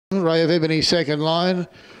1, Ray of Ebony second line,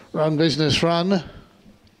 Run Business Run.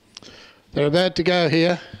 They're about to go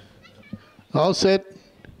here. All set.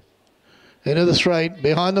 Into the straight,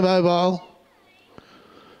 behind the mobile.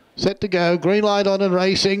 Set to go, green light on and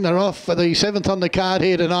racing. They're off for the 7th on the card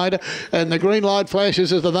here tonight, and the green light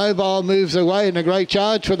flashes as the mobile moves away, and a great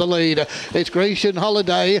charge for the lead. It's Grecian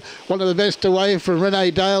Holiday, one of the best away from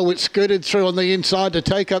Renee Dale, which scooted through on the inside to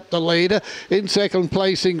take up the lead. In second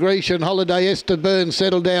place in Grecian Holiday, Esther Burns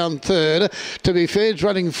settled down third. To be Fair's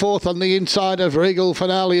running fourth on the inside of Regal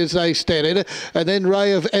Finale as they steadied, and then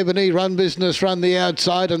Ray of Ebony, Run Business Run the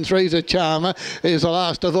outside, and Three's a Charmer is the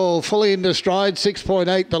last of all. Fully into stride,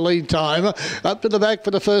 6.8 the lead time. Up to the back for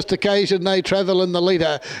the first occasion they travel, in the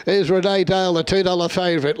leader is Renee Dale, the $2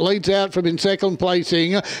 favourite. Leads out from in second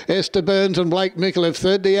placing Esther Burns and Blake Micallef.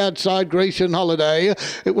 Third the outside, Grecian Holiday.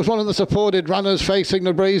 It was one of the supported runners facing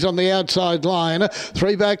the breeze on the outside line.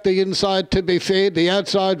 Three back the inside, To Be Fair. The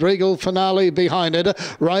outside, Regal Finale behind it.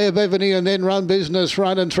 Ray of Ebony and then Run Business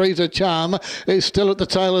Run, and Three's a Charm is still at the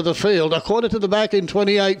tail of the field. A quarter to the back in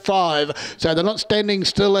 28.5. So they're not standing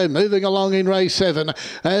still, they're moving along in race 7.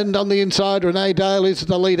 And on the inside, Renee Dale is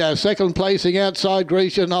the leader. Second placing outside,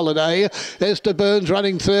 Grecian Holiday. Esther Burns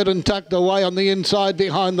running third and tucked away on the inside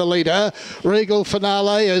behind the leader. Regal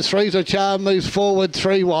Finale as Three's a Charm moves forward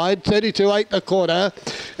 3 wide. 32.8 the quarter.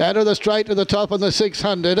 Out of the straight to the top on the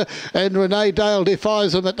 600. And Renee Dale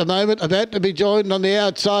defies them at the moment. About to be joined on the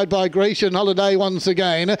outside by Grecian Holiday once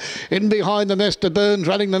again. In behind them, Esther Burns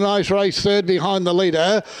running the nice race third behind the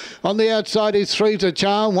leader. On the outside is Three's a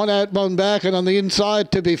Charm. One out, one back. And on the inside,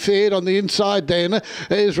 To Be Fair. On the inside then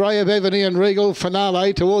is Ray of Ebony and Regal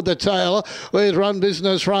Finale toward the tail. Where's Run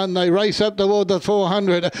Business Run? They race up toward the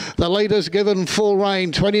 400. The leader's given full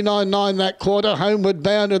rein. 29.9 that quarter. Homeward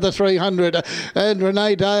bound to the 300. And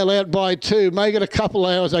Renee Dale out by 2. Make it a couple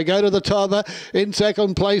hours. They go to the top. In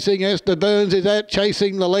second placing, Esther Burns is out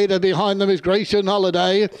chasing the leader. Behind them is Grecian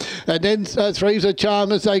Holiday. And then Three's a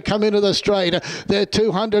Charm as they come into the straight. They're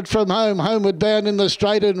 200 from home. Homeward bound in the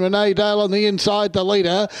straight, and Renee Dale on the inside, the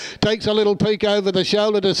leader. Takes a little peek over the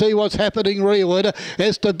shoulder to see what's happening rearward.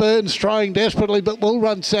 Esther Burns trying desperately, but will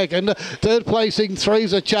run second. Third placing,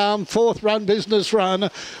 Three's a Charm. Fourth, Run Business Run.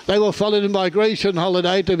 They were followed in by Grecian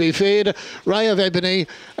Holiday, To Be Fair, Ray of Ebony,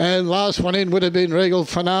 and last one in would have been Regal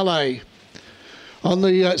Finale. On the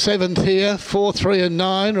 7th here, 4, 3 and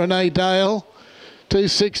 9, Renee Dale,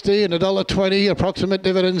 $2.60 and $1.20, approximate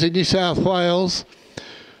dividends in New South Wales.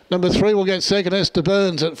 Number 3 will get second, Esther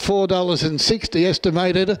Burns, at $4.60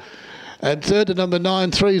 estimated. And third to number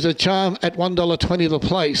 9, Three's a Charm at $1.20 the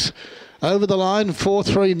place. Over the line,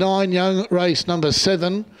 4.39 Young Race number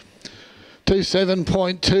 7.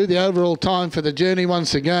 2.7.2 the overall time for the journey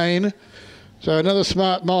once again. So another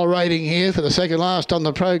smart mile rating here for the second last on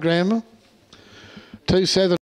the program. 2.7.